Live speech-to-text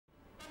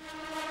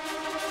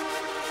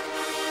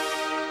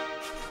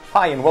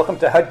Hi, and welcome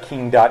to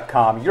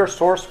HUDking.com, your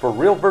source for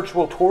real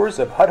virtual tours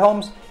of HUD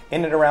homes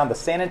in and around the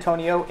San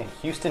Antonio and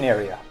Houston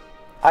area.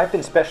 I've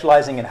been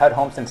specializing in HUD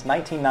homes since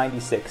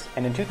 1996,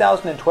 and in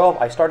 2012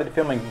 I started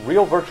filming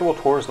real virtual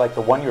tours like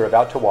the one you're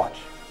about to watch.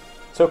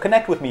 So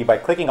connect with me by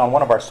clicking on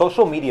one of our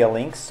social media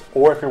links,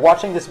 or if you're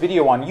watching this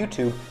video on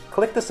YouTube,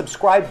 click the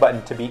subscribe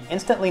button to be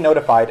instantly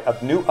notified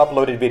of new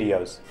uploaded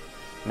videos.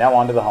 Now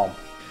on to the home.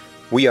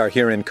 We are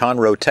here in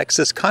Conroe,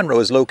 Texas.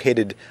 Conroe is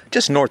located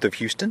just north of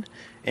Houston,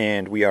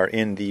 and we are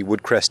in the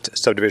Woodcrest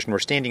subdivision. We're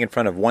standing in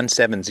front of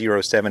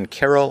 1707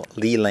 Carroll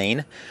Lee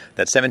Lane.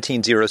 That's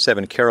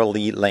 1707 Carroll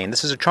Lee Lane.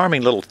 This is a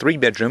charming little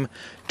 3-bedroom,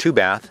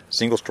 2-bath,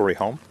 single-story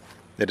home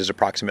that is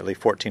approximately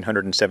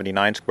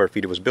 1,479 square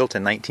feet. It was built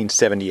in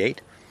 1978,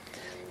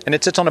 and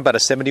it sits on about a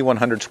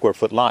 7,100 square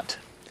foot lot.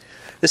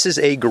 This is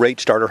a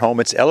great starter home.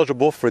 It's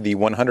eligible for the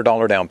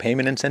 $100 down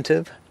payment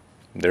incentive.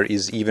 There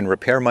is even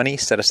repair money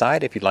set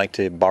aside if you'd like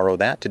to borrow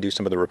that to do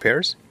some of the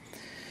repairs.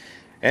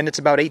 And it's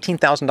about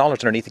 $18,000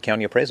 underneath the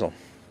county appraisal.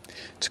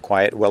 It's a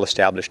quiet,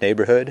 well-established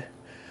neighborhood.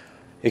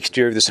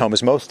 Exterior of this home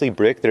is mostly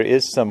brick. There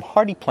is some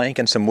hardy plank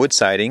and some wood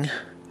siding.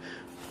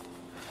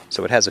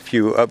 So it has a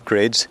few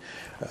upgrades.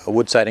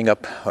 Wood siding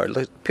up, or it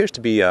appears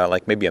to be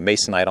like maybe a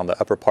masonite on the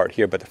upper part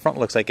here, but the front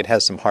looks like it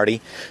has some hardy.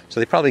 So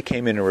they probably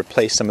came in and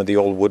replaced some of the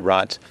old wood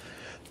rods.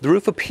 The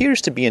roof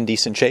appears to be in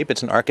decent shape.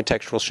 It's an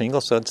architectural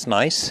shingle, so it's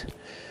nice.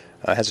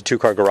 Has a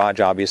 2-car garage,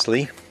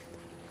 obviously.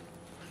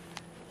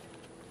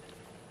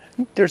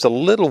 There's a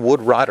little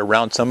wood rot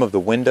around some of the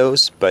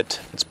windows, but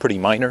it's pretty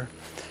minor.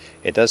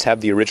 It does have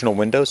the original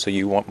windows, so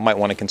you might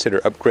want to consider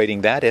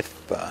upgrading that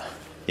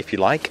if you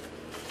like.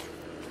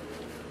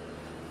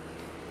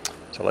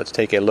 So let's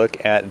take a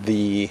look at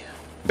the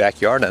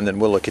backyard, and then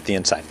we'll look at the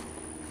inside.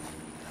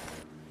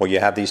 Well, you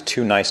have these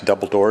 2 nice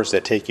double doors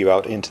that take you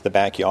out into the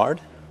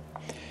backyard.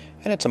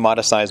 And it's a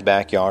modest-sized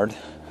backyard.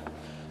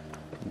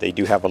 They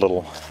do have a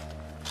little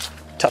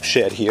tough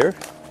shed here.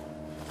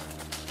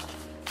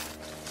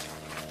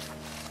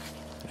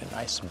 A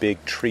nice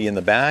big tree in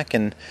the back.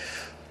 And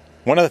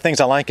one of the things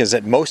I like is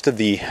that most of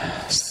the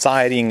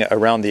siding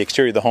around the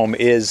exterior of the home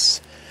is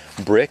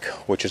brick,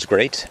 which is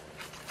great.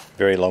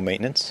 Very low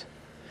maintenance.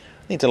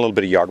 Needs a little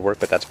bit of yard work,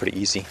 but that's pretty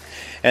easy.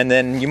 And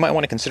then you might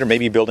want to consider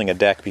maybe building a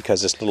deck,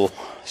 because this little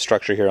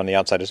structure here on the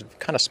outside is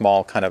kind of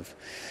small, kind of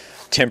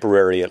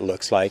temporary it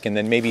looks like, and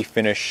then maybe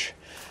finish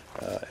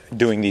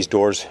doing these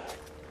doors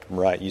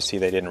right. You see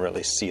they didn't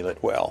really seal it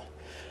well.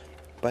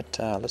 But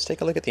let's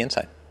take a look at the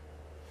inside.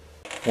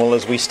 Well,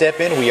 as we step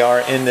in, we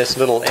are in this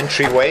little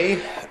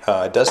entryway.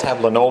 It does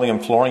have linoleum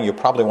flooring. You'll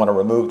probably want to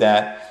remove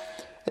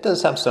that. It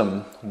does have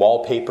some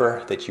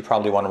wallpaper that you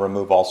probably want to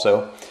remove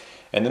also.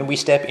 And then we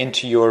step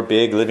into your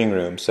big living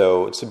room.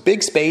 So it's a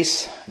big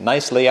space,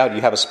 nice layout. You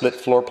have a split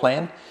floor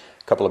plan,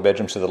 a couple of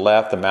bedrooms to the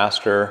left, the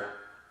master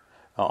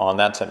on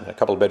that side, a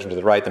couple of bedrooms to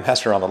the right, the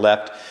master on the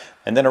left.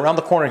 And then around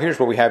the corner, here's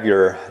where we have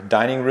your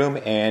dining room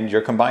and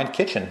your combined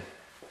kitchen.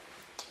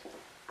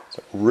 It's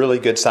a really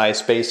good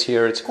sized space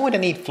here. It's going to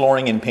need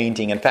flooring and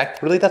painting. In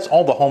fact, really that's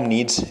all the home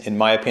needs, in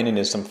my opinion,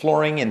 is some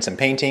flooring and some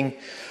painting.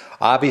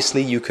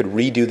 Obviously, you could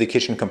redo the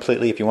kitchen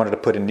completely if you wanted to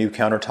put in new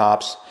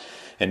countertops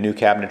and new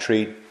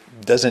cabinetry.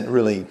 Doesn't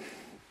really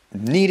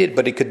need it,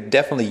 but it could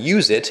definitely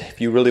use it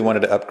if you really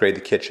wanted to upgrade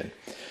the kitchen.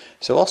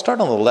 So I'll start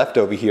on the left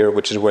over here,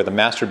 which is where the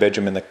master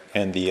bedroom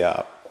and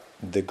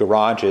the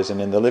garage is. And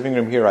in the living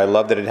room here, I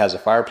love that it has a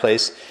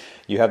fireplace.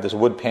 You have this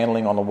wood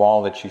paneling on the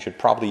wall that you should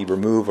probably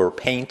remove or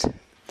paint.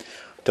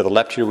 To the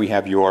left here, we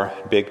have your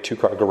big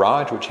 2-car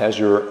garage, which has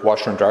your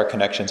washer and dryer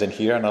connections in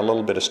here and a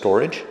little bit of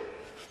storage.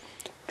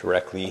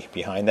 Directly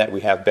behind that,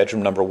 we have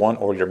bedroom number 1,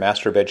 or your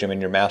master bedroom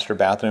and your master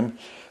bathroom.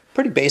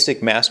 Pretty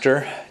basic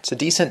master. It's a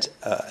decent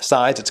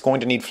size. It's going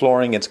to need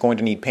flooring. It's going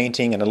to need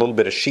painting and a little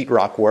bit of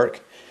sheetrock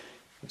work.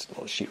 It's a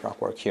little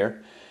sheetrock work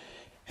here.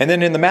 And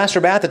then in the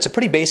master bath, it's a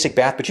pretty basic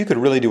bath, but you could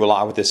really do a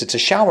lot with this. It's a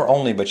shower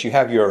only, but you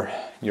have your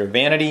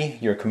vanity,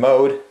 your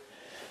commode,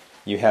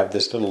 you have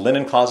this little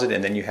linen closet,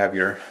 and then you have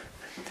your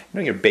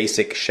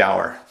basic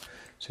shower.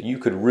 So you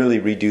could really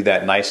redo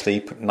that nicely,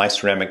 put a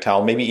nice ceramic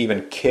tile, maybe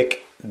even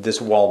kick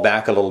this wall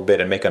back a little bit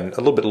and make a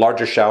little bit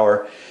larger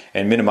shower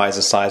and minimize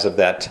the size of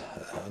that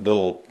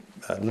little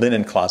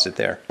linen closet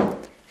there.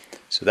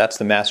 So that's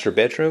the master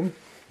bedroom.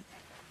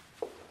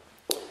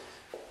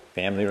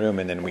 Family room,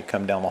 and then we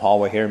come down the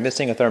hallway here.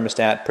 Missing a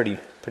thermostat, pretty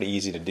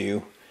easy to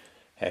do.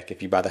 Heck,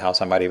 if you buy the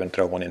house, I might even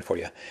throw one in for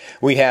you.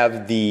 We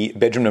have the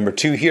bedroom number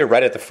 2 here,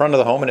 right at the front of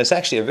the home, and it's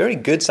actually a very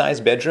good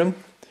sized bedroom.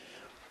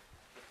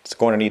 It's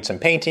going to need some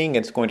painting.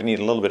 It's going to need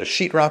a little bit of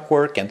sheetrock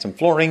work and some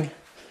flooring.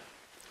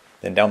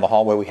 Then down the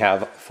hallway, we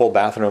have full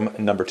bathroom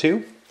number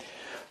 2,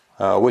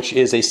 which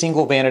is a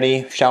single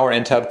vanity shower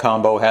and tub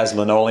combo. Has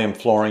linoleum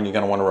flooring. You're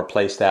going to want to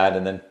replace that,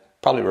 and then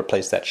probably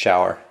replace that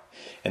shower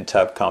and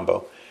tub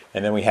combo.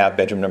 And then we have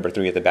bedroom number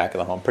 3 at the back of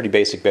the home. Pretty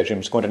basic bedroom.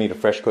 It's going to need a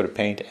fresh coat of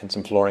paint and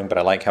some flooring, but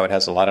I like how it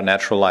has a lot of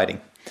natural lighting.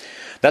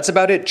 That's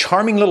about it.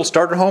 Charming little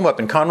starter home up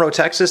in Conroe,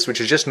 Texas,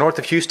 which is just north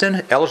of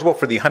Houston. Eligible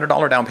for the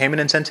 $100 down payment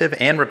incentive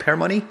and repair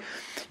money.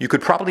 You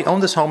could probably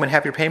own this home and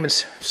have your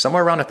payments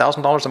somewhere around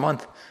 $1,000 a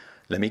month.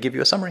 Let me give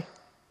you a summary.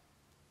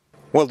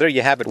 Well, there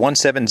you have it,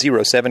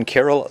 1707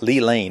 Carroll Lee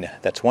Lane.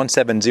 That's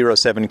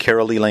 1707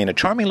 Carroll Lee Lane. A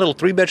charming little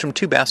 3-bedroom,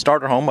 2-bath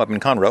starter home up in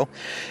Conroe.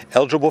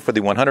 Eligible for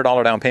the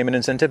 $100 down payment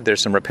incentive.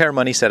 There's some repair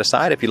money set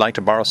aside if you'd like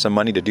to borrow some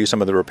money to do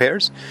some of the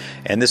repairs.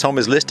 And this home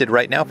is listed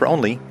right now for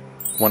only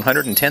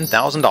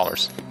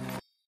 $110,000.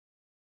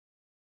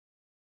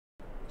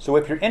 So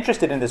if you're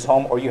interested in this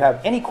home or you have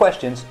any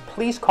questions,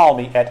 please call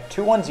me at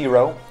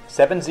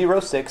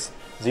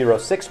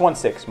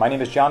 210-706-0616. My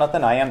name is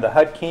Jonathan. I am the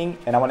HUD King,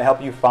 and I want to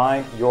help you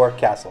find your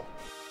castle.